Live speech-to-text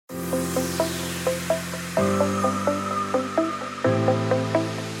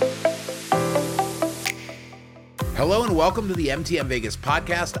Hello and welcome to the MTM Vegas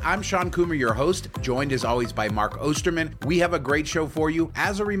podcast. I'm Sean Coomer, your host, joined as always by Mark Osterman. We have a great show for you.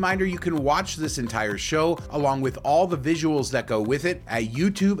 As a reminder, you can watch this entire show along with all the visuals that go with it at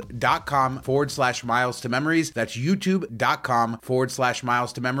youtube.com/miles to memories. That's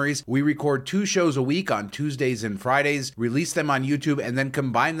youtube.com/miles to memories. We record 2 shows a week on Tuesdays and Fridays, release them on YouTube, and then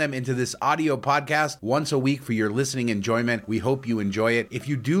combine them into this audio podcast once a week for your listening enjoyment. We hope you enjoy it. If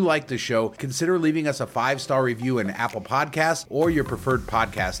you do like the show, consider leaving us a 5-star review in Apple Podcasts or your preferred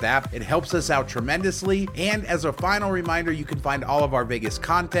podcast app. It helps us out tremendously. And as a final reminder, you can find all of our Vegas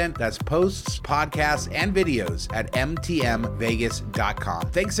content, that's posts, podcasts, and videos at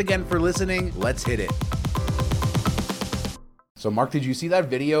mtmvegas.com. Thanks again for listening. Let's hit it. So Mark, did you see that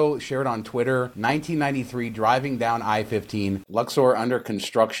video shared on Twitter? 1993, driving down I-15, Luxor under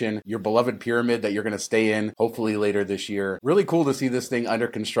construction, your beloved pyramid that you're going to stay in, hopefully later this year. Really cool to see this thing under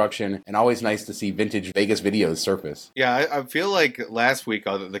construction, and always nice to see vintage Vegas videos surface. Yeah, I feel like last week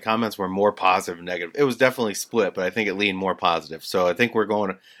the comments were more positive and negative. It was definitely split, but I think it leaned more positive. So I think we're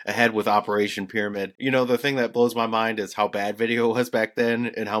going ahead with Operation Pyramid. You know, the thing that blows my mind is how bad video was back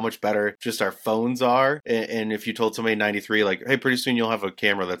then and how much better just our phones are. And if you told somebody in 93, like, hey, pretty soon you'll have a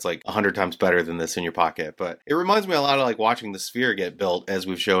camera that's like 100 times better than this in your pocket. But it reminds me a lot of like watching the Sphere get built, as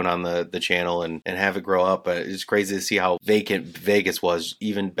we've shown on the channel, and have it grow up. But it's crazy to see how vacant Vegas was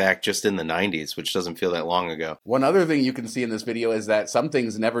even back just in the 90s, which doesn't feel that long ago. One other thing you can see in this video is that some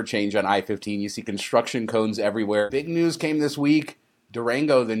things never change on I-15. You see construction cones everywhere. Big news came this week.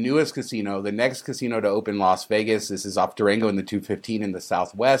 Durango, the newest casino, the next casino to open Las Vegas. This is off Durango in the 215 in the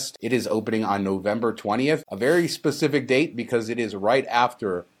southwest. It is opening on November 20th, a very specific date because it is right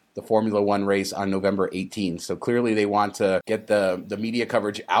after the Formula One race on November 18th. So clearly they want to get the media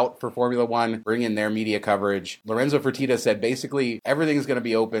coverage out for Formula One, bring in their media coverage. Lorenzo Fertitta said basically everything's going to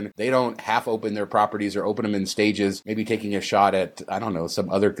be open. They don't half open their properties or open them in stages, maybe taking a shot at, I don't know, some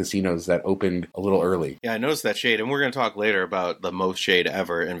other casinos that opened a little early. Yeah, I noticed that shade, and we're going to talk later about the most shade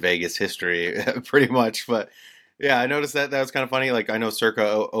ever in Vegas history, pretty much, but yeah, I noticed that was kind of funny. Like, I know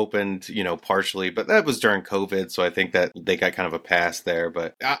Circa opened, partially, but that was during COVID, so I think that they got kind of a pass there.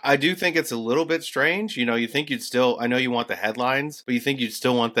 But I do think it's a little bit strange. You think you'd still, I know you want the headlines, but you think you'd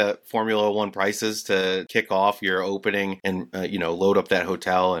still want the Formula One prices to kick off your opening and, load up that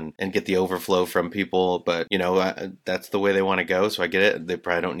hotel and get the overflow from people. But, that's the way they want to go, so I get it. They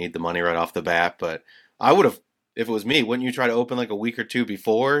probably don't need the money right off the bat, but I would have. If it was me, wouldn't you try to open like a week or two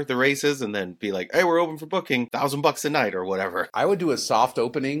before the races and then be like, hey, we're open for booking, $1,000 a night or whatever? I would do a soft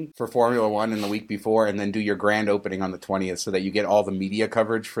opening for Formula One in the week before and then do your grand opening on the 20th so that you get all the media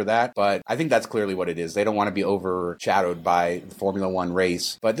coverage for that. But I think that's clearly what it is. They don't want to be overshadowed by the Formula One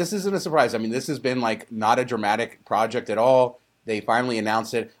race. But this isn't a surprise. I mean, this has been like not a dramatic project at all. They finally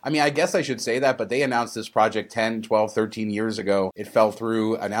announced it. I mean, I guess I should say that, but they announced this project 10, 12, 13 years ago. It fell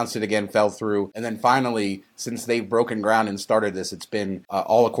through, announced it again, fell through. And then finally, since they've broken ground and started this, it's been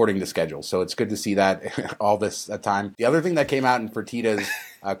all according to schedule. So it's good to see that all this time. The other thing that came out in Fertitta's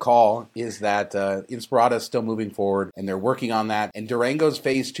call is that Inspirada is still moving forward and they're working on that. And Durango's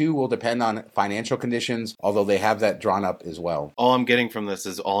phase 2 will depend on financial conditions, although they have that drawn up as well. All I'm getting from this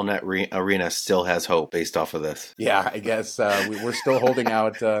is AllNet Arena still has hope based off of this. Yeah, I guess we're still holding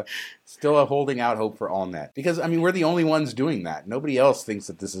out hope for AllNet. Because, I mean, we're the only ones doing that. Nobody else thinks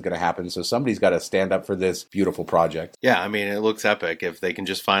that this is going to happen, so somebody's got to stand up for this beautiful project. Yeah, I mean, it looks epic if they can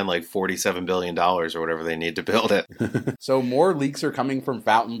just find like $47 billion or whatever they need to build it. So more leaks are coming from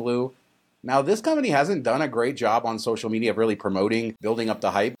Fontainebleau. Now, this company hasn't done a great job on social media of really promoting, building up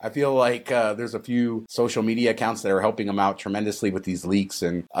the hype. I feel like there's a few social media accounts that are helping them out tremendously with these leaks,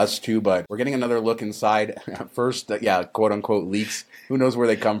 and us too, but we're getting another look inside. First, quote-unquote leaks. Who knows where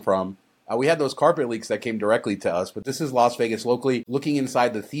they come from? We had those carpet leaks that came directly to us, but this is Las Vegas locally, looking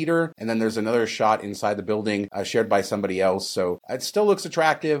inside the theater, and then there's another shot inside the building shared by somebody else. So it still looks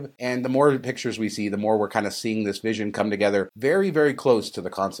attractive, and the more pictures we see, the more we're kind of seeing this vision come together. Very, very close to the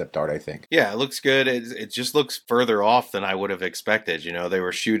concept art, I think. Yeah, it looks good. It just looks further off than I would have expected. They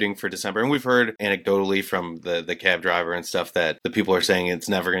were shooting for December, and we've heard anecdotally from the cab driver and stuff that the people are saying it's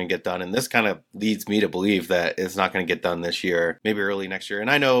never going to get done, and this kind of leads me to believe that it's not going to get done this year, maybe early next year. And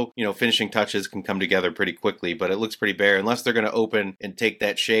I know, finishing touches can come together pretty quickly, but it looks pretty bare unless they're going to open and take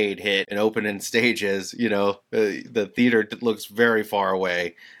that shade hit and open in stages. The theater looks very far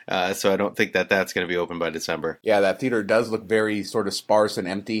away, so I don't think that's going to be open by December. Yeah, that theater does look very sort of sparse and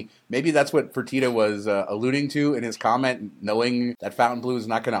empty. Maybe that's what Fertitta was alluding to in his comment, knowing that Fontainebleau is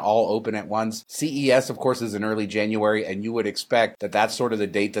not going to all open at once. CES, of course, is in early January, and you would expect that that's sort of the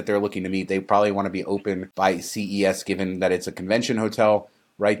date that they're looking to meet. They probably want to be open by CES, given that it's a convention hotel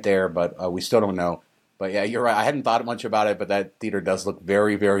right there, but we still don't know. But yeah, you're right. I hadn't thought much about it, but that theater does look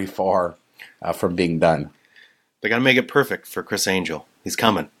very, very far from being done. They got to make it perfect for Chris Angel. He's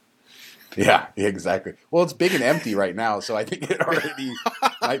coming. Yeah, exactly. Well, it's big and empty right now, so I think it already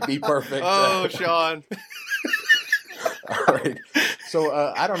might be perfect. Oh, Sean. All right. So,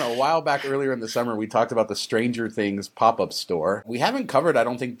 I don't know, a while back earlier in the summer, we talked about the Stranger Things pop-up store. We haven't covered, I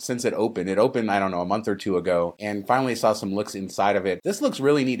don't think, since it opened. It opened, I don't know, a month or two ago, and finally saw some looks inside of it. This looks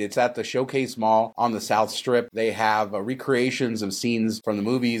really neat. It's at the Showcase Mall on the South Strip. They have recreations of scenes from the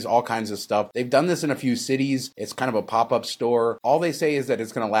movies, all kinds of stuff. They've done this in a few cities. It's kind of a pop-up store. All they say is that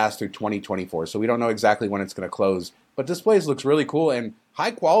it's going to last through 2024, so we don't know exactly when it's going to close. But this place looks really cool and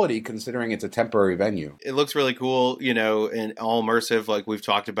high quality considering it's a temporary venue. It looks really cool, and all immersive like we've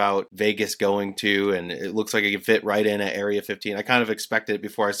talked about Vegas going to, and it looks like it can fit right in at Area 15. I kind of expected it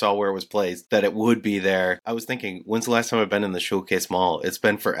before I saw where it was placed that it would be there. I was thinking, when's the last time I've been in the Showcase Mall? It's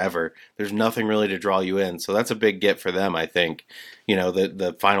been forever. There's nothing really to draw you in. So that's a big get for them, I think.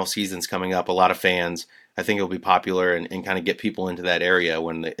 The final season's coming up, a lot of fans. I think it'll be popular and kind of get people into that area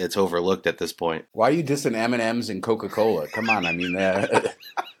when it's overlooked at this point. Why are you dissing M&M's and Coca-Cola? Come on, I mean,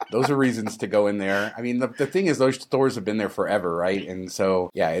 those are reasons to go in there. I mean, the thing is, those stores have been there forever, right? And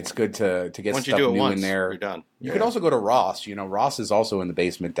so, yeah, it's good to get once stuff you do it new once, in there. You're done. You could also go to Ross. Ross is also in the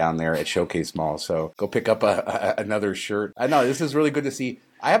basement down there at Showcase Mall. So go pick up another shirt. I know, this is really good to see.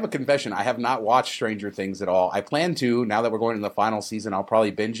 I have a confession. I have not watched Stranger Things at all. I plan to. Now that we're going to the final season, I'll probably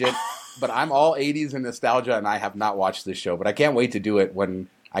binge it. But I'm all 80s and nostalgia, and I have not watched this show. But I can't wait to do it when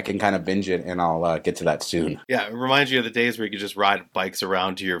I can kind of binge it, and I'll get to that soon. Yeah, it reminds you of the days where you could just ride bikes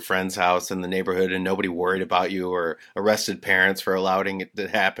around to your friend's house in the neighborhood and nobody worried about you or arrested parents for allowing it to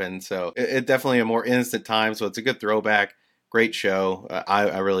happen. So it definitely a more innocent time. So it's a good throwback. Great show.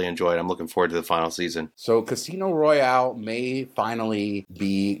 I really enjoyed it. I'm looking forward to the final season. So Casino Royale may finally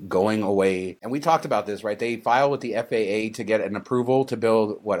be going away. And we talked about this, right? They filed with the FAA to get an approval to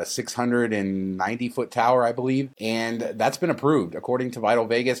build, a 690-foot tower, I believe. And that's been approved. According to Vital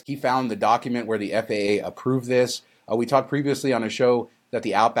Vegas, he found the document where the FAA approved this. We talked previously on a show that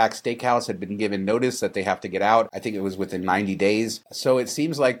the Outback Steakhouse had been given notice that they have to get out. I think it was within 90 days. So it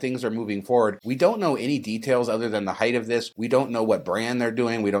seems like things are moving forward. We don't know any details other than the height of this. We don't know what brand they're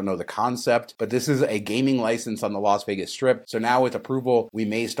doing. We don't know the concept. But this is a gaming license on the Las Vegas Strip. So now with approval, we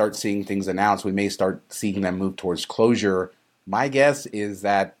may start seeing things announced. We may start seeing them move towards closure. My guess is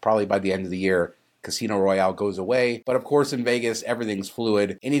that probably by the end of the year, Casino Royale goes away. But of course, in Vegas, everything's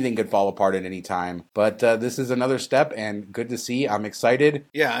fluid. Anything could fall apart at any time. But this is another step, and good to see. I'm excited.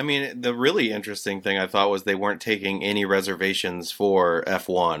 Yeah, I mean, the really interesting thing I thought was they weren't taking any reservations for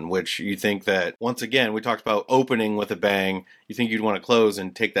F1, which you think that, once again, we talked about opening with a bang. You think you'd want to close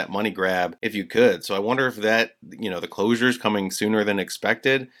and take that money grab if you could. So I wonder if that, the closure's coming sooner than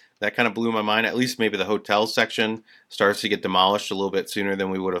expected. That kind of blew my mind. At least maybe the hotel section starts to get demolished a little bit sooner than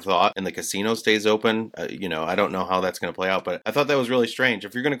we would have thought, and the casino stays open. I don't know how that's going to play out, but I thought that was really strange.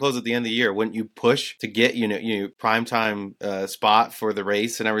 If you're going to close at the end of the year, wouldn't you push to get primetime spot for the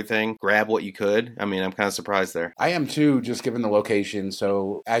race and everything? Grab what you could. I mean, I'm kind of surprised there. I am too, just given the location.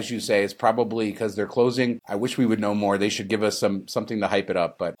 So as you say, it's probably because they're closing. I wish we would know more. They should give us something to hype it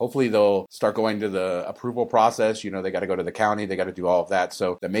up, but hopefully they'll start going to the approval process. They got to go to the county. They got to do all of that.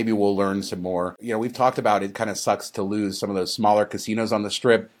 So that maybe we'll learn some more. We've talked about it kind of sucks to lose some of those smaller casinos on the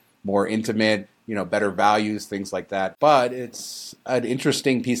Strip, more intimate, better values, things like that. But it's an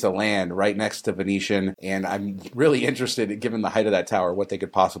interesting piece of land right next to Venetian, and I'm really interested, given the height of that tower, what they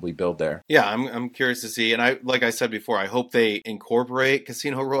could possibly build there. Yeah, I'm curious to see. And like I said before, I hope they incorporate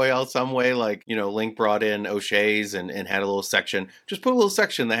Casino Royale some way. Like, Link brought in O'Shea's and had a little section. Just put a little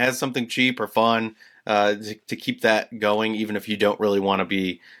section that has something cheap or fun to keep that going, even if you don't really want to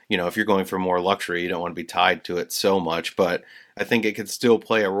be, if you're going for more luxury, you don't want to be tied to it so much. But I think it could still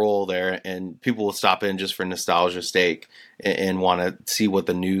play a role there, and people will stop in just for nostalgia's sake and want to see what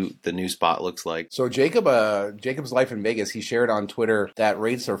the new spot looks like. So Jacob's Life in Vegas, he shared on Twitter that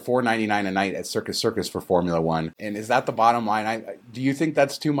rates are $4.99 a night at Circus Circus for Formula One. And is that the bottom line? Do you think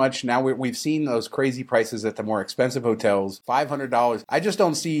that's too much? Now we've seen those crazy prices at the more expensive hotels, $500. I just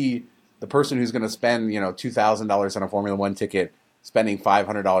don't see the person who's going to spend, $2,000 on a Formula One ticket spending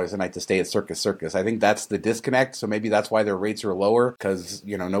 $500 a night to stay at Circus Circus. I think that's the disconnect. So maybe that's why their rates are lower, because,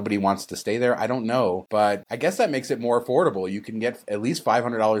 nobody wants to stay there. I don't know. But I guess that makes it more affordable. You can get at least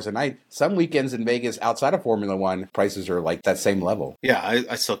 $500 a night. Some weekends in Vegas outside of Formula One, prices are like that same level. Yeah,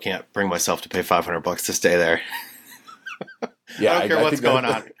 I still can't bring myself to pay $500 to stay there. Yeah, I don't care what's going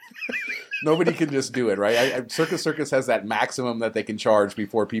on. Nobody can just do it, right? Circus Circus has that maximum that they can charge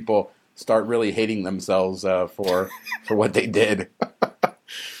before people start really hating themselves for what they did.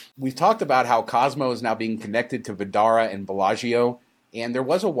 we've talked about how Cosmo is now being connected to Vidara and Bellagio. And there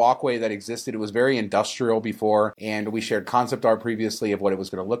was a walkway that existed. It was very industrial before, and we shared concept art previously of what it was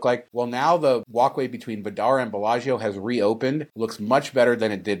going to look like. Well, now the walkway between Vidara and Bellagio has reopened. Looks much better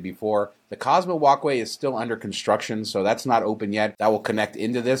than it did before. The Cosmo walkway is still under construction, so that's not open yet. That will connect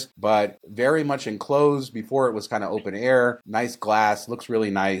into this, but very much enclosed. Before it was kind of open air, nice glass, looks really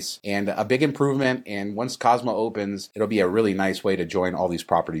nice, and a big improvement. And once Cosmo opens, it'll be a really nice way to join all these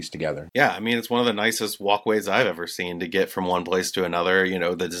properties together. Yeah, I mean, it's one of the nicest walkways I've ever seen to get from one place to another. You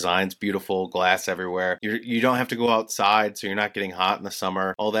know, the design's beautiful, glass everywhere. You don't have to go outside, so you're not getting hot in the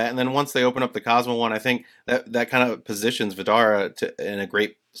summer, all that. And then once they open up the Cosmo one, I think that kind of positions Vidara in a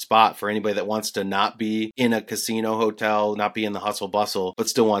great spot for anybody that wants to not be in a casino hotel, not be in the hustle bustle, but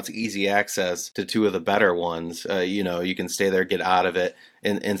still wants easy access to two of the better ones. You know, you can stay there, get out of it,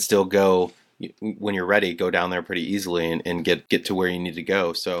 and still go. When you're ready, go down there pretty easily and get to where you need to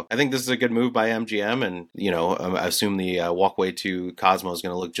go. So I think this is a good move by MGM, and I assume the walkway to Cosmo is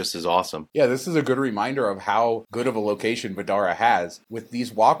going to look just as awesome. Yeah, this is a good reminder of how good of a location Vidara has. With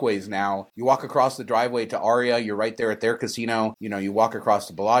these walkways now, you walk across the driveway to Aria, you're right there at their casino. You walk across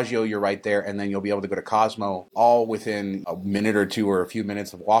to Bellagio, you're right there, and then you'll be able to go to Cosmo all within a minute or two or a few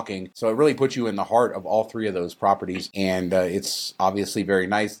minutes of walking. So it really puts you in the heart of all three of those properties, and it's obviously very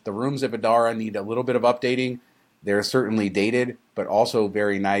nice. The rooms at Vidara need a little bit of updating. They're certainly dated, but also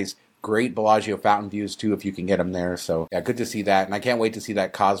very nice. Great Bellagio fountain views too, if you can get them there. So yeah, good to see that. And I can't wait to see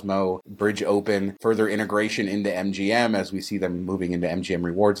that Cosmo bridge open, further integration into MGM as we see them moving into MGM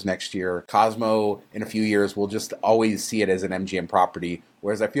Rewards next year. Cosmo in a few years, we'll just always see it as an MGM property.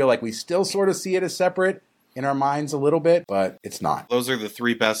 Whereas I feel like we still sort of see it as separate in our minds a little bit, but it's not. Those are the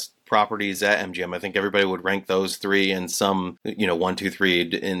three best properties at MGM. I think everybody would rank those three in some, 1, 2,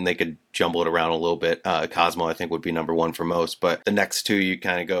 3, and they could jumble it around a little bit. Cosmo, I think, would be number one for most, but the next two you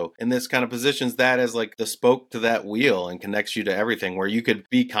kind of go, and this kind of positions that as like the spoke to that wheel and connects you to everything, where you could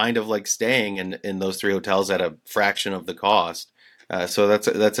be kind of like staying in those three hotels at a fraction of the cost. So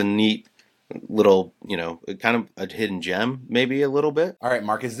that's a neat little, kind of a hidden gem, maybe a little bit. All right,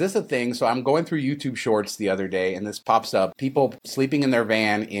 Mark, is this a thing? So I'm going through YouTube Shorts the other day, and this pops up. People sleeping in their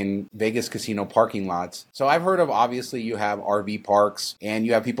van in Vegas casino parking lots. So I've heard of, obviously, you have RV parks, and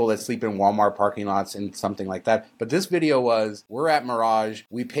you have people that sleep in Walmart parking lots and something like that. But this video was, we're at Mirage.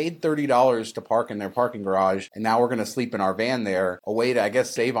 We paid $30 to park in their parking garage, and now we're going to sleep in our van there. A way to, I guess,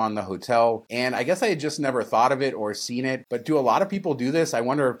 save on the hotel. And I guess I had just never thought of it or seen it. But do a lot of people do this? I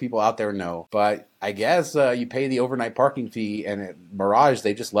wonder if people out there know. But I guess you pay the overnight parking fee, and at Mirage,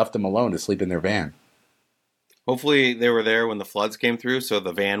 they just left them alone to sleep in their van. Hopefully they were there when the floods came through, so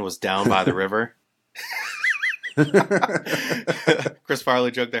the van was down by the river. Chris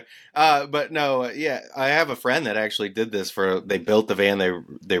Farley joke there. But no, yeah, I have a friend that actually did this they built the van,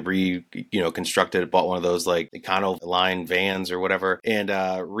 they constructed, bought one of those like Econoline vans or whatever, and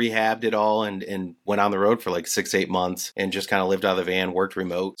rehabbed it all and went on the road for like 6-8 months and just kind of lived out of the van, worked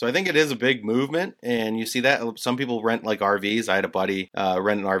remote. So I think it is a big movement, and you see that some people rent like RVs. I had a buddy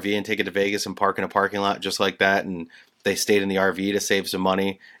rent an RV and take it to Vegas and park in a parking lot just like that, and they stayed in the RV to save some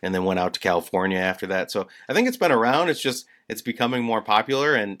money and then went out to California after that. So I think it's been around. It's becoming more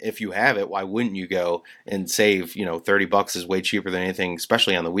popular. And if you have it, why wouldn't you go and save, $30 is way cheaper than anything,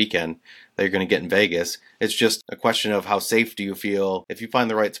 especially on the weekend, that you're going to get in Vegas. It's just a question of how safe do you feel. If you find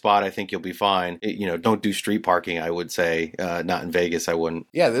the right spot, I think you'll be fine. Don't do street parking, I would say. Not in Vegas, I wouldn't.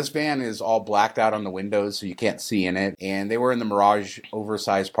 Yeah, this van is all blacked out on the windows, so you can't see in it. And they were in the Mirage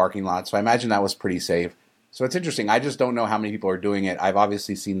oversized parking lot, so I imagine that was pretty safe. So it's interesting. I just don't know how many people are doing it. I've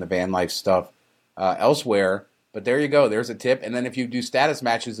obviously seen the van life stuff elsewhere, but there you go. There's a tip. And then if you do status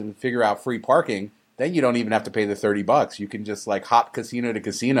matches and figure out free parking, then you don't even have to pay the $30. You can just like hop casino to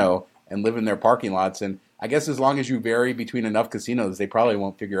casino and live in their parking lots. And I guess as long as you vary between enough casinos, they probably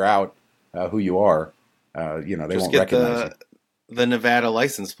won't figure out who you are. They just won't recognize you. The Nevada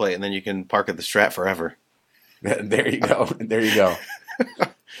license plate, and then you can park at the Strat forever. There you go. There you go.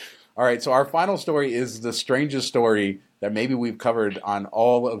 All right, so our final story is the strangest story that maybe we've covered on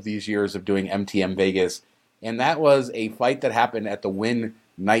all of these years of doing MTM Vegas, and that was a fight that happened at the Wynn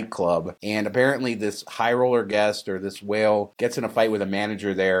nightclub, and apparently this high roller guest or this whale gets in a fight with a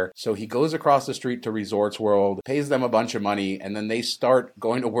manager there, so he goes across the street to Resorts World, pays them a bunch of money, and then they start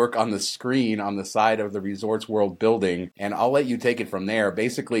going to work on the screen on the side of the Resorts World building, and I'll let you take it from there.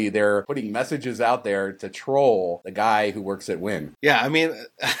 Basically, they're putting messages out there to troll the guy who works at Wynn. Yeah, I mean,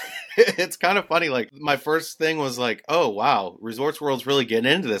 it's kind of funny. Like, my first thing was like, oh, wow, Resorts World's really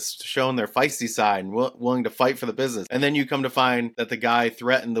getting into this, showing their feisty side and willing to fight for the business. And then you come to find that the guy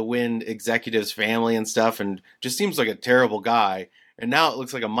threatened the Wynn executive's family and stuff and just seems like a terrible guy. And now it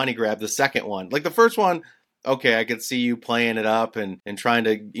looks like a money grab, the second one. Like the first one, okay, I could see you playing it up and trying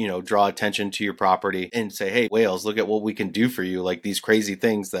to, draw attention to your property and say, hey, Wales, look at what we can do for you. Like these crazy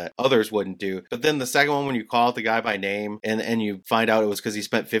things that others wouldn't do. But then the second one, when you call out the guy by name and you find out it was because he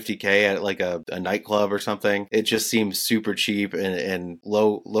spent $50K at like a nightclub or something, it just seems super cheap and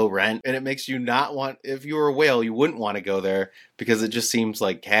low rent. And it makes you not want, if you were a whale, you wouldn't want to go there because it just seems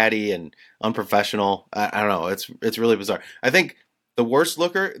like catty and unprofessional. I don't know. It's really bizarre. I think the worst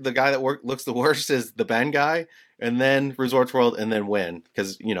looker, the guy that looks the worst is the Ben guy, and then Resorts World, and then Wynn,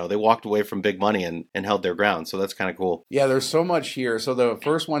 because, they walked away from big money and held their ground. So that's kind of cool. Yeah, there's so much here. So the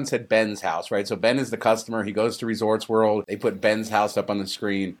first one said Ben's house, right? So Ben is the customer. He goes to Resorts World. They put Ben's house up on the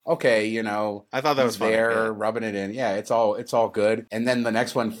screen. Okay, I thought that was funny, there, yeah. rubbing it in. Yeah, it's all good. And then the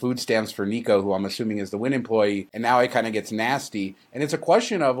next one, food stamps for Nico, who I'm assuming is the Wynn employee. And now it kind of gets nasty. And it's a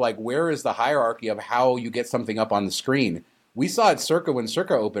question of, like, where is the hierarchy of how you get something up on the screen? We saw it Circa when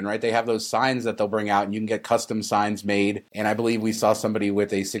Circa opened, right? They have those signs that they'll bring out, and you can get custom signs made. And I believe we saw somebody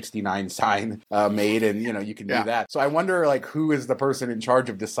with a 69 sign made, and, you can do that. So I wonder, like, who is the person in charge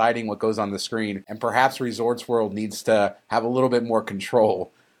of deciding what goes on the screen? And perhaps Resorts World needs to have a little bit more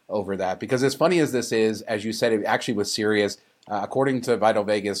control over that. Because as funny as this is, as you said, it actually was serious. According to Vital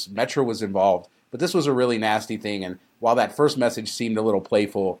Vegas, Metro was involved. But this was a really nasty thing, and while that first message seemed a little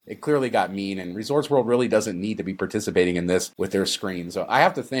playful, it clearly got mean, and Resorts World really doesn't need to be participating in this with their screen. So I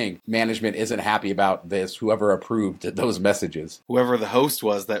have to think management isn't happy about this, whoever approved those messages. Whoever the host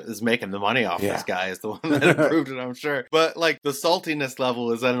was that is making the money off this guy is the one that approved it, I'm sure. But, like, the saltiness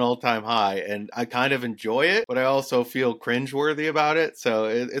level is at an all-time high, and I kind of enjoy it, but I also feel cringeworthy about it. So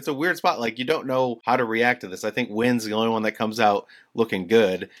it's a weird spot. Like, you don't know how to react to this. I think Wynn's the only one that comes out looking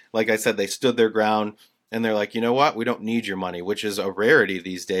good. Like I said, they stood their ground. And they're like, you know what? We don't need your money, which is a rarity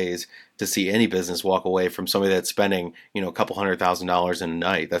these days to see any business walk away from somebody that's spending, a couple $100,000 in a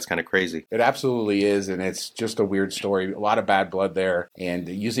night. That's kind of crazy. It absolutely is. And it's just a weird story. A lot of bad blood there and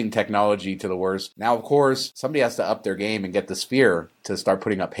using technology to the worst. Now, of course, somebody has to up their game and get the Sphere to start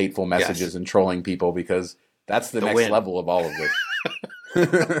putting up hateful messages and trolling people, because that's the next Wynn level of all of this.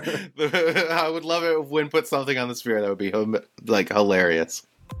 I would love it if Wynn put something on the Sphere that would be like hilarious.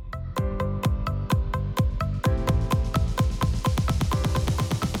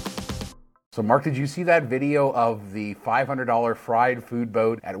 So, Mark, did you see that video of the $500 fried food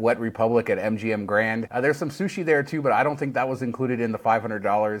boat at Wet Republic at MGM Grand? There's some sushi there, too, but I don't think that was included in the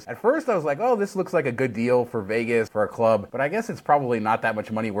 $500. At first, I was like, oh, this looks like a good deal for Vegas, for a club. But I guess it's probably not that much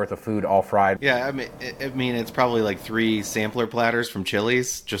money worth of food, all fried. Yeah, I mean, it's probably like 3 sampler platters from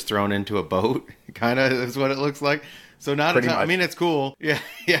Chili's just thrown into a boat, kind of is what it looks like. So not a ton. I mean, it's cool. Yeah.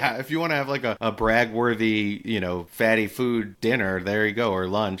 If you want to have like a brag-worthy, fatty food dinner, there you go, or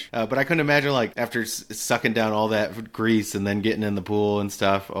lunch. But I couldn't imagine, like, after sucking down all that grease and then getting in the pool and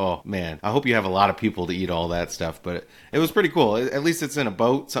stuff. Oh man, I hope you have a lot of people to eat all that stuff. But it was pretty cool. At least it's in a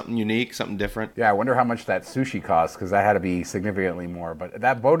boat, something unique, something different. Yeah, I wonder how much that sushi costs, because that had to be significantly more. But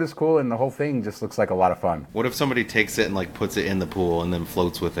that boat is cool, and the whole thing just looks like a lot of fun. What if somebody takes it and like puts it in the pool and then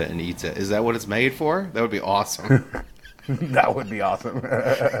floats with it and eats it? Is that what it's made for? That would be awesome. That would be awesome.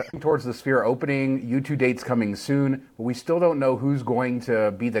 Towards the Sphere opening, U2 dates coming soon, but we still don't know who's going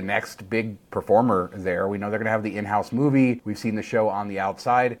to be the next big performer there. We know they're going to have the in-house movie. We've seen the show On the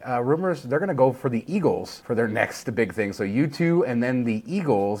Outside. Rumors, they're going to go for the Eagles for their next big thing. So U2 and then the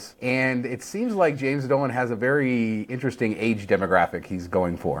Eagles. And it seems like James Dolan has a very interesting age demographic he's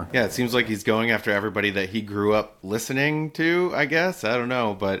going for. Yeah, it seems like he's going after everybody that he grew up listening to, I guess. I don't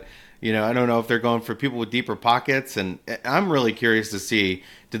know, but... I don't know if they're going for people with deeper pockets, and I'm really curious to see,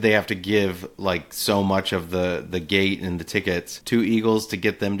 did they have to give like so much of the gate and the tickets to Eagles to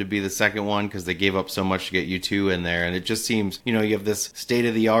get them to be the second one, because they gave up so much to get U2 in there. And it just seems, you have this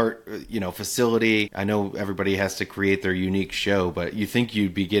state-of-the-art, facility. I know everybody has to create their unique show, but you think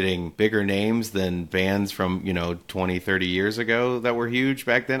you'd be getting bigger names than bands from, 20, 30 years ago that were huge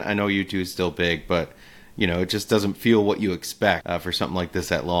back then. I know U2 is still big, but... it just doesn't feel what you expect for something like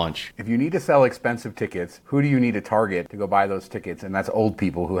this at launch. If you need to sell expensive tickets, who do you need to target to go buy those tickets? And that's old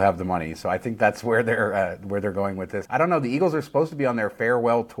people who have the money. So I think that's where they're going with this. I don't know. The Eagles are supposed to be on their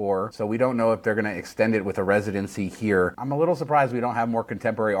farewell tour, so we don't know if they're going to extend it with a residency here. I'm a little surprised we don't have more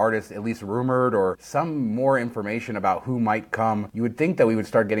contemporary artists, at least rumored, or some more information about who might come. You would think that we would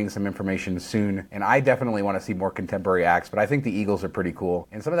start getting some information soon, and I definitely want to see more contemporary acts, but I think the Eagles are pretty cool.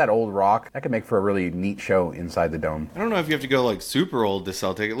 And some of that old rock, that could make for a really neat show inside the dome. I don't know if you have to go like super old to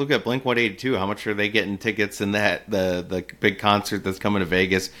sell tickets. Look at Blink-182. How much are they getting tickets in that the big concert that's coming to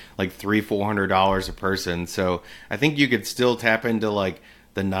Vegas? Like $300-$400 a person. So I think you could still tap into like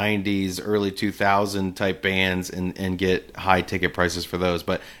the 90s, early 2000 type bands and get high ticket prices for those.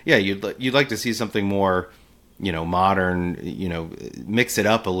 But yeah, you'd like to see something more, modern, mix it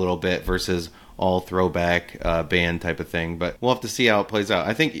up a little bit versus all throwback band type of thing. But we'll have to see how it plays out.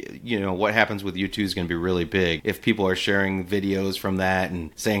 I think, what happens with U2 is going to be really big. If people are sharing videos from that and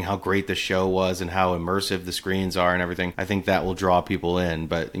saying how great the show was and how immersive the screens are and everything, I think that will draw people in.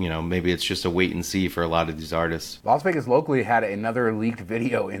 But, maybe it's just a wait and see for a lot of these artists. Las Vegas locally had another leaked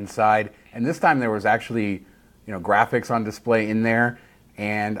video inside, and this time there was actually, graphics on display in there.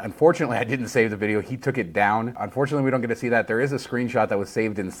 And unfortunately, I didn't save the video. He took it down. Unfortunately, we don't get to see that. There is a screenshot that was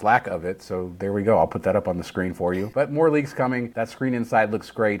saved in Slack of it. So there we go. I'll put that up on the screen for you. But more leaks coming. That screen inside looks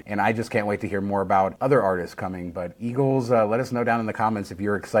great. And I just can't wait to hear more about other artists coming. But Eagles, let us know down in the comments if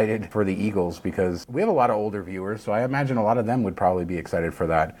you're excited for the Eagles, because we have a lot of older viewers. So I imagine a lot of them would probably be excited for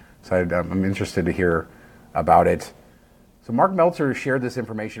that. So I'm interested to hear about it. So Mark Meltzer shared this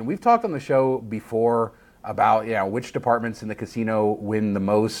information. We've talked on the show before about which departments in the casino win the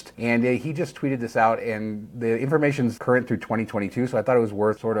most, and he just tweeted this out, and the information's current through 2022, so I thought it was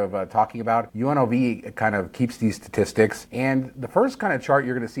worth sort of talking about. UNLV kind of keeps these statistics, and the first kind of chart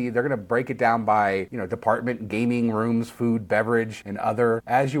you're going to see, they're going to break it down by department: gaming, rooms, food, beverage, and other.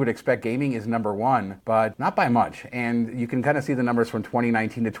 As you would expect, gaming is number one, but not by much, and you can kind of see the numbers from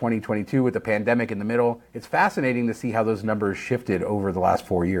 2019 to 2022 with the pandemic in the middle. It's fascinating to see how those numbers shifted over the last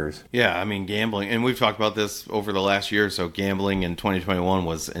 4 years. Yeah, I mean, gambling, and we've talked about this over the last year or so. Gambling in 2021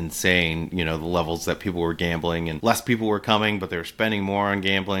 was insane. The levels that people were gambling, and less people were coming, but they were spending more on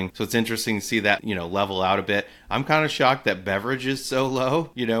gambling. So it's interesting to see that, level out a bit. I'm kind of shocked that beverage is so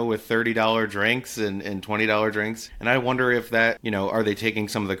low, with $30 drinks and $20 drinks. And I wonder if that, are they taking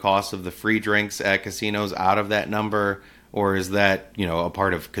some of the cost of the free drinks at casinos out of that number? Or is that, a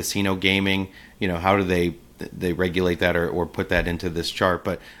part of casino gaming? How do they regulate that or put that into this chart?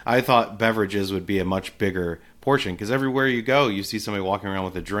 But I thought beverages would be a much bigger portion, because everywhere you go, you see somebody walking around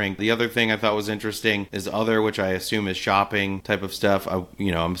with a drink. The other thing I thought was interesting is other, which I assume is shopping type of stuff.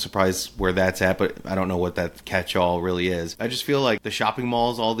 I'm surprised where that's at, but I don't know what that catch-all really is. I just feel like the shopping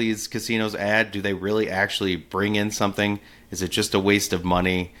malls all these casinos add, do they really actually bring in something? Is it just a waste of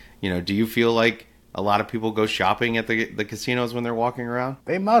money? Do you feel like a lot of people go shopping at the casinos when they're walking around?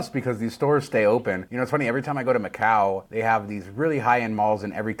 They must, because these stores stay open. It's funny, every time I go to Macau, they have these really high-end malls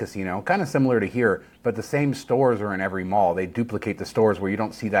in every casino, kind of similar to here, but the same stores are in every mall. They duplicate the stores where you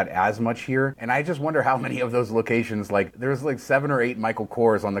don't see that as much here. And I just wonder how many of those locations, there's 7 or 8 Michael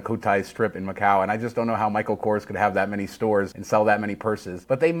Kors on the Cotai Strip in Macau, and I just don't know how Michael Kors could have that many stores and sell that many purses.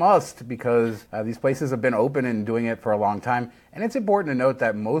 But they must, because these places have been open and doing it for a long time. And it's important to note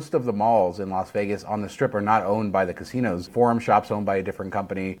that most of the malls in Las Vegas on the Strip are not owned by the casinos. Forum Shop's owned by a different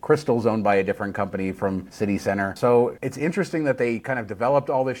company. Crystal's owned by a different company from City Center. So it's interesting that they kind of developed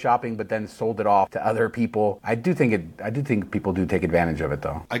all this shopping, but then sold it off to other people. I do think people do take advantage of it,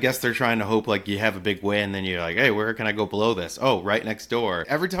 though. I guess they're trying to hope you have a big win, then you're like, hey, where can I go below this? Oh, right next door.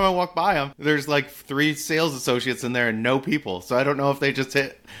 Every time I walk by them, there's 3 sales associates in there and no people. So I don't know if they just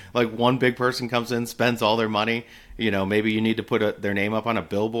hit one big person comes in, spends all their money. Maybe you need to put their name up on a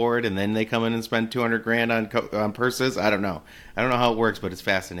billboard, and then they come in and spend $200,000 on purses. I don't know how it works, but it's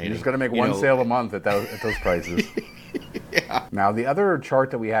fascinating. You're just going to make one sale a month at those prices. Yeah. Now, the other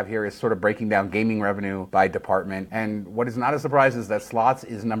chart that we have here is sort of breaking down gaming revenue by department. And what is not a surprise is that slots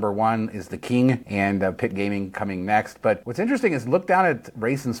is number one, is the king, and pit gaming coming next. But what's interesting is look down at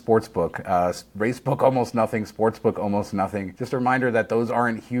race and sportsbook. Racebook, almost nothing. Sportsbook, almost nothing. Just a reminder that those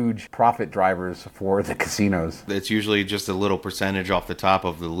aren't huge profit drivers for the casinos. It's usually just a little percentage off the top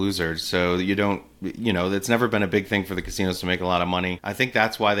of the losers. So you don't, it's never been a big thing for the casinos to make a lot of money. I think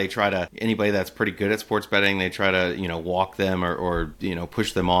that's why they try to, anybody that's pretty good at sports betting, they try to, walk them or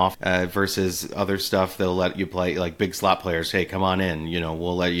push them off versus other stuff. They'll let you play, like big slot players. Hey, come on in,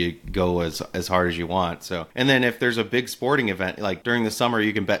 we'll let you go as hard as you want. So, and then if there's a big sporting event, like during the summer,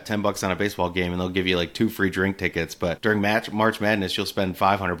 you can bet $10 on a baseball game and they'll give you 2 free drink tickets. But during March Madness, you'll spend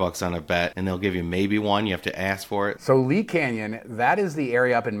 $500 on a bet and they'll give you maybe one. You have to ask for it. So Lee Canyon, that is the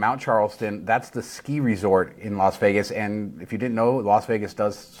area up in Mount Charleston. That's the ski resort in Las Vegas. And if you didn't know, Las Vegas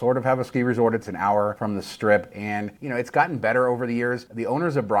does sort of have a ski resort. It's an hour from the Strip. And, it's gotten better over the years. The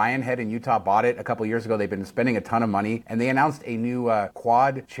owners of Brian Head in Utah bought it a couple years ago. They've been spending a ton of money. And they announced a new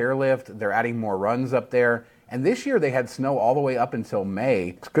quad chairlift. They're adding more runs up there. And this year they had snow all the way up until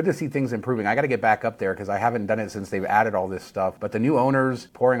May. It's good to see things improving. I got to get back up there because I haven't done it since they've added all this stuff. But the new owners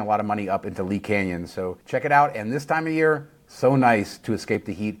pouring a lot of money up into Lee Canyon. So check it out. And this time of year, so nice to escape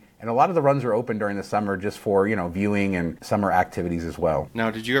the heat. And a lot of the runs are open during the summer just for, viewing and summer activities as well. Now,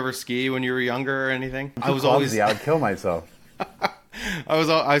 did you ever ski when you were younger or anything? I was clumsy. I would kill myself.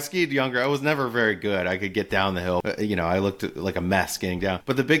 I skied younger. I was never very good. I could get down the hill. I looked like a mess getting down.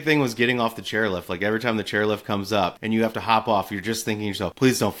 But the big thing was getting off the chairlift. Like every time the chairlift comes up and you have to hop off, you're just thinking to yourself,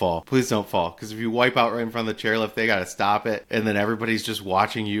 please don't fall. Please don't fall. Because if you wipe out right in front of the chairlift, they got to stop it. And then everybody's just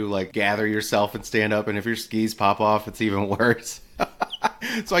watching you like gather yourself and stand up. And if your skis pop off, it's even worse.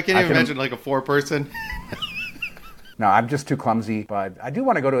 So I can't even imagine like a 4-person. No, I'm just too clumsy, but I do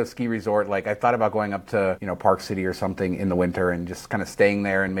want to go to a ski resort. Like I thought about going up to, Park City or something in the winter and just kind of staying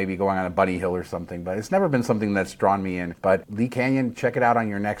there and maybe going on a bunny hill or something, but it's never been something that's drawn me in. But Lee Canyon, check it out on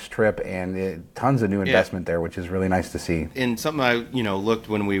your next trip, and tons of new investment there, which is really nice to see. And something I, looked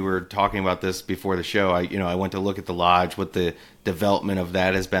when we were talking about this before the show, I went to look at the lodge, what the development of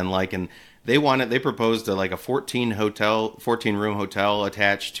that has been like, and they proposed like a 14 room hotel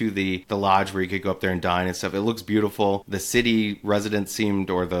attached to the lodge where you could go up there and dine and stuff. It looks beautiful. The city residents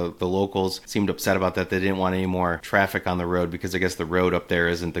or the locals seemed upset about that. They didn't want any more traffic on the road because I guess the road up there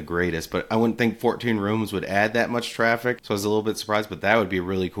isn't the greatest. But I wouldn't think 14 rooms would add that much traffic. So I was a little bit surprised, but that would be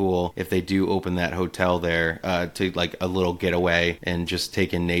really cool if they do open that hotel there to like a little getaway and just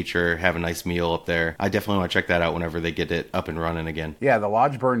take in nature, have a nice meal up there. I definitely want to check that out whenever they get it up and running again. Yeah, the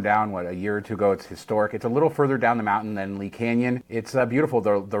lodge burned down, a year or two ago. It's historic. It's a little further down the mountain than Lee Canyon. It's beautiful.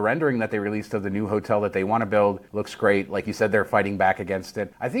 The rendering that they released of the new hotel that they want to build looks great. Like you said, they're fighting back against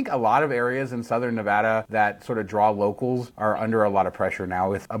it. I think a lot of areas in southern Nevada that sort of draw locals are under a lot of pressure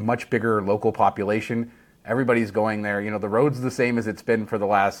now with a much bigger local population. Everybody's going there. The road's the same as it's been for the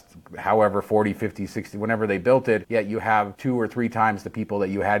last however 40, 50, 60, whenever they built it, yet you have 2 or 3 times the people that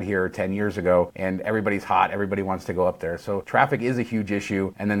you had here 10 years ago, and everybody's hot. Everybody wants to go up there. So traffic is a huge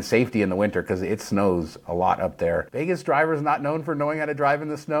issue, and then safety in the winter because it snows a lot up there. Vegas drivers not known for knowing how to drive in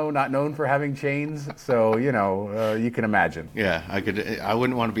the snow, not known for having chains. So, you can imagine. Yeah, I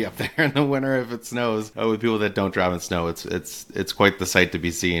wouldn't want to be up there in the winter if it snows with people that don't drive in snow. It's quite the sight to be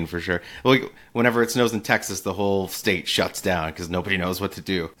seen for sure. Like whenever it snows in Texas, the whole state shuts down because nobody knows what to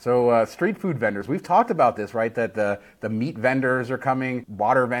do. So street food vendors, we've talked about this, right? That the meat vendors are coming,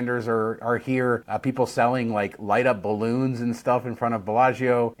 water vendors are here, people selling like light up balloons and stuff in front of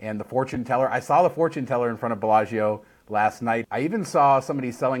Bellagio, and the fortune teller. I saw the fortune teller in front of Bellagio last night. I even saw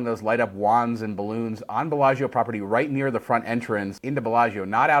somebody selling those light up wands and balloons on Bellagio property right near the front entrance into Bellagio,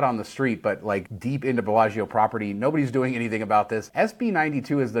 not out on the street, but like deep into Bellagio property. Nobody's doing anything about this. SB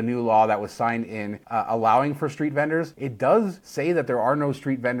 92 is the new law that was signed in allowing for street vendors. It does say that there are no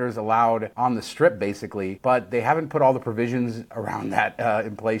street vendors allowed on the strip basically, but they haven't put all the provisions around that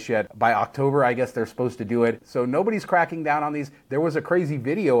in place yet. By October, I guess they're supposed to do it. So nobody's cracking down on these. There was a crazy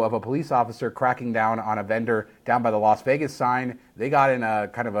video of a police officer cracking down on a vendor down by the Las Vegas sign. They got in a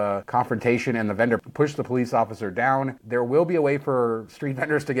kind of a confrontation and the vendor pushed the police officer down. There will be a way for street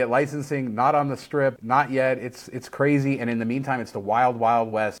vendors to get licensing, not on the strip, not yet. It's crazy. And in the meantime, it's the wild,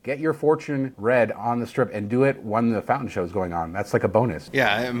 wild west. Get your fortune read on the strip and do it when the fountain show is going on. That's like a bonus.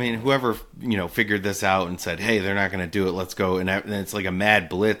 Yeah, I mean, whoever, figured this out and said, hey, they're not going to do it, let's go. And it's like a mad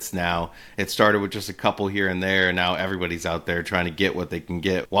blitz now. It started with just a couple here and there, and now everybody's out there trying to get what they can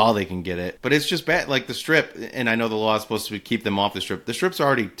get while they can get it. But it's just bad. Like the strip, and I know the law is supposed to keep them off the strip. The strip's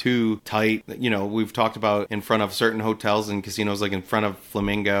already too tight. We've talked about in front of certain hotels and casinos, like in front of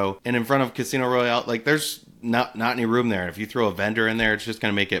Flamingo and in front of Casino Royale, like there's not any room there. And if you throw a vendor in there, it's just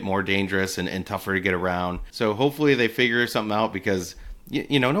going to make it more dangerous and tougher to get around. So hopefully they figure something out because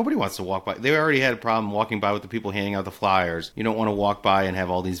nobody wants to walk by. They already had a problem walking by with the people handing out the flyers. You don't want to walk by and have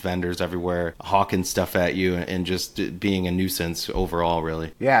all these vendors everywhere hawking stuff at you and just being a nuisance overall,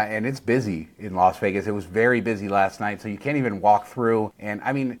 really. Yeah, and it's busy in Las Vegas. It was very busy last night, so you can't even walk through. And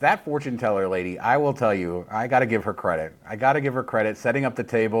I mean, that fortune teller lady, I will tell you, I got to give her credit. Setting up the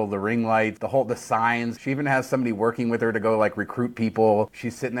table, the ring lights, the signs. She even has somebody working with her to go like recruit people.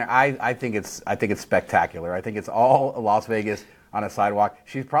 She's sitting there. I think it's spectacular. I think it's all Las Vegas on a sidewalk.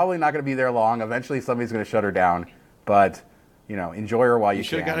 She's probably not going to be there long. Eventually somebody's going to shut her down, but enjoy her while you can. You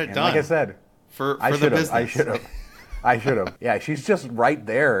should have got it and done. Like I said, for the business. I should have. Yeah, she's just right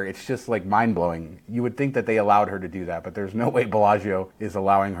there. It's just like mind-blowing. You would think that they allowed her to do that, but there's no way Bellagio is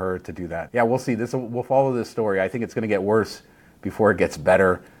allowing her to do that. Yeah, we'll see. We'll follow this story. I think it's going to get worse before it gets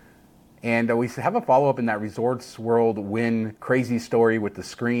better. And we have a follow-up in that Resorts World Wynn crazy story with the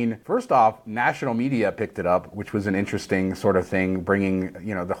screen. First off, national media picked it up, which was an interesting sort of thing, bringing,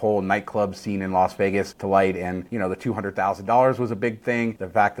 the whole nightclub scene in Las Vegas to light. And, the $200,000 was a big thing, the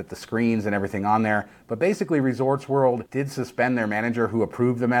fact that the screens and everything on there. But basically, Resorts World did suspend their manager who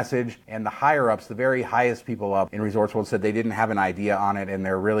approved the message. And the higher-ups, the very highest people up in Resorts World said they didn't have an idea on it. And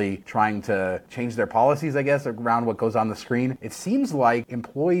they're really trying to change their policies, I guess, around what goes on the screen. It seems like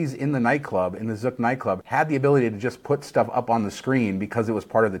employees in the nightclub, in the Zook nightclub, had the ability to just put stuff up on the screen because it was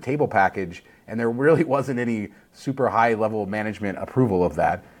part of the table package, and there really wasn't any super high level management approval of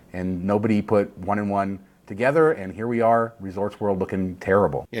that, and nobody put 1 and 1 together, and here we are, Resorts World looking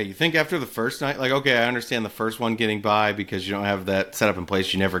terrible. Yeah, you think after the first night, like, okay, I understand the first one getting by because you don't have that set up in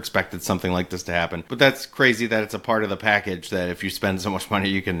place. You never expected something like this to happen. But that's crazy that it's a part of the package that if you spend so much money,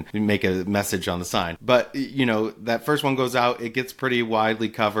 you can make a message on the sign. But, you know, that first one goes out, it gets pretty widely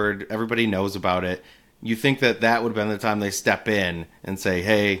covered. Everybody knows about it. You think that that would have been the time they step in and say,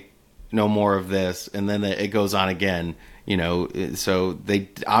 hey, no more of this. And then it goes on again. You know, so they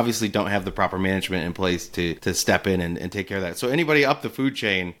obviously don't have the proper management in place to step in and take care of that. So anybody up the food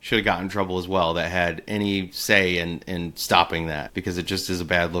chain should have gotten in trouble as well that had any say in stopping that, because it just is a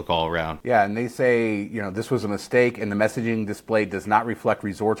bad look all around. Yeah, and they say, you know, this was a mistake and the messaging display does not reflect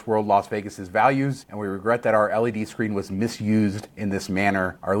Resorts World Las Vegas's values, and we regret that our LED screen was misused in this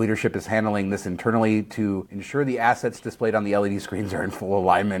manner. Our leadership is handling this internally to ensure the assets displayed on the LED screens are in full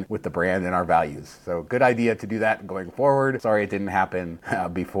alignment with the brand and our values. So good idea to do that going forward. Sorry it didn't happen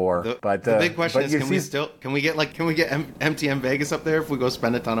before. But the big question is, can we get MTM Vegas up there if we go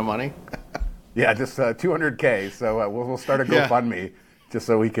spend a ton of money? Yeah, just $200K. So we'll start a GoFundMe just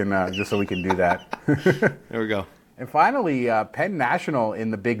so we can do that. There we go. And finally, Penn National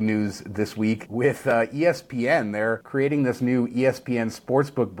in the big news this week with ESPN. They're creating this new ESPN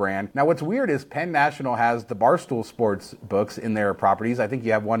Sportsbook brand. Now, what's weird is Penn National has the Barstool Sports books in their properties. I think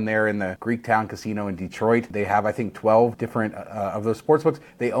you have one there in the Greektown Casino in Detroit. They have, I think, 12 different of those sports books.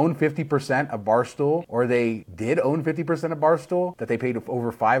 They own 50% of Barstool, or they did own 50% of Barstool that they paid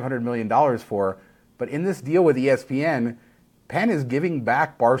over $500 million for. But in this deal with ESPN, Penn is giving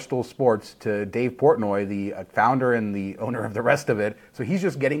back Barstool Sports to Dave Portnoy, the founder and the owner of the rest of it. So he's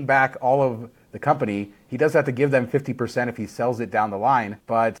just getting back all of the company. He does have to give them 50% if he sells it down the line,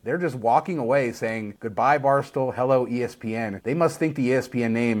 but they're just walking away saying, goodbye Barstool, hello ESPN. They must think the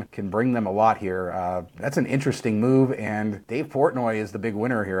ESPN name can bring them a lot here. That's an interesting move, and Dave Portnoy is the big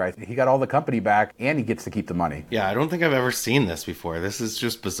winner here. He got all the company back, and he gets to keep the money. Yeah, I don't think I've ever seen this before. This is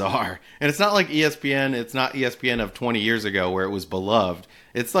just bizarre. And it's not like ESPN, it's not ESPN of 20 years ago where it was beloved.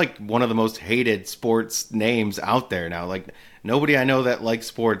 It's like one of the most hated sports names out there now. Like, nobody I know that likes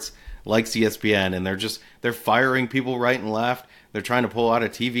sports likes ESPN, and they're firing people right and left. They're trying to pull out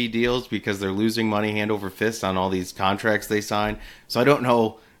of TV deals because they're losing money hand over fist on all these contracts they sign. So I don't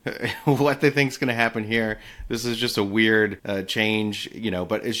know what they think is going to happen here. This is just a weird change, you know,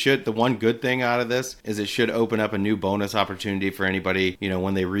 but the one good thing out of this is it should open up a new bonus opportunity for anybody, you know,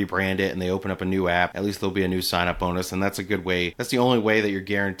 when they rebrand it and they open up a new app. At least there'll be a new sign up bonus, and that's a good way. That's the only way that you're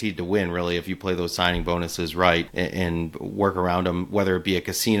guaranteed to win, really, if you play those signing bonuses right and work around them, whether it be a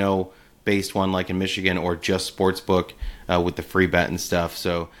casino based one like in Michigan or just sportsbook with the free bet and stuff.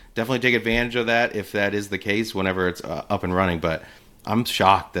 So definitely take advantage of that if that is the case whenever it's up and running. But I'm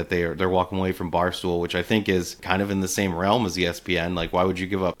shocked that they're walking away from Barstool, which I think is kind of in the same realm as ESPN. Like, why would you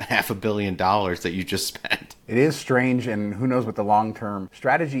give up $500 million that you just spent? It is strange, and who knows what the long-term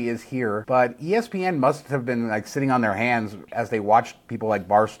strategy is here. But ESPN must have been like sitting on their hands as they watched people like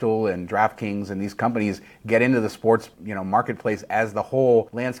Barstool and DraftKings and these companies get into the sports, you know, marketplace as the whole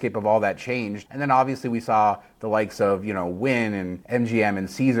landscape of all that changed. And then obviously we saw the likes of, you know, Wynn and MGM and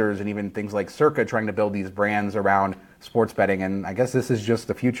Caesars and even things like Circa trying to build these brands around sports betting. And I guess this is just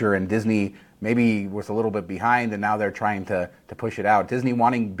the future, and Disney maybe was a little bit behind, and now they're trying to push it out. Disney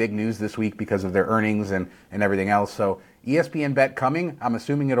wanting big news this week because of their earnings and everything else. So ESPN Bet coming. I'm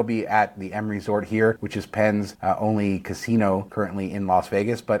assuming it'll be at the M Resort here, which is Penn's only casino currently in Las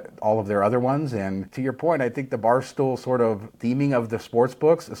Vegas, but all of their other ones. And to your point, I think the Barstool sort of theming of the sports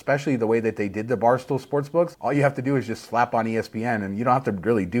books, especially the way that they did the Barstool sports books, all you have to do is just slap on ESPN, and you don't have to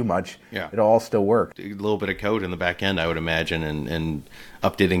really do much. Yeah. It'll all still work. A little bit of code in the back end, I would imagine, and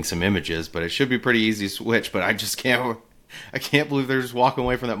updating some images, but it should be pretty easy to switch. But I can't believe they're just walking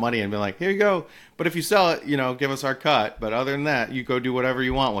away from that money and being like, here you go. But if you sell it, you know, give us our cut. But other than that, you go do whatever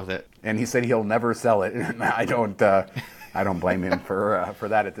you want with it. And he said he'll never sell it. I don't blame him for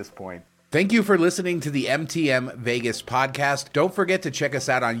that at this point. Thank you for listening to the MTM Vegas podcast. Don't forget to check us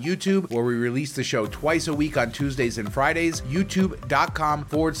out on YouTube, where we release the show twice a week on Tuesdays and Fridays,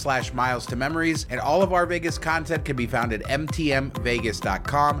 youtube.com/Miles to Memories. And all of our Vegas content can be found at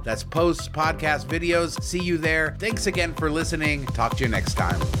mtmvegas.com. That's posts, podcast, videos. See you there. Thanks again for listening. Talk to you next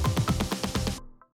time.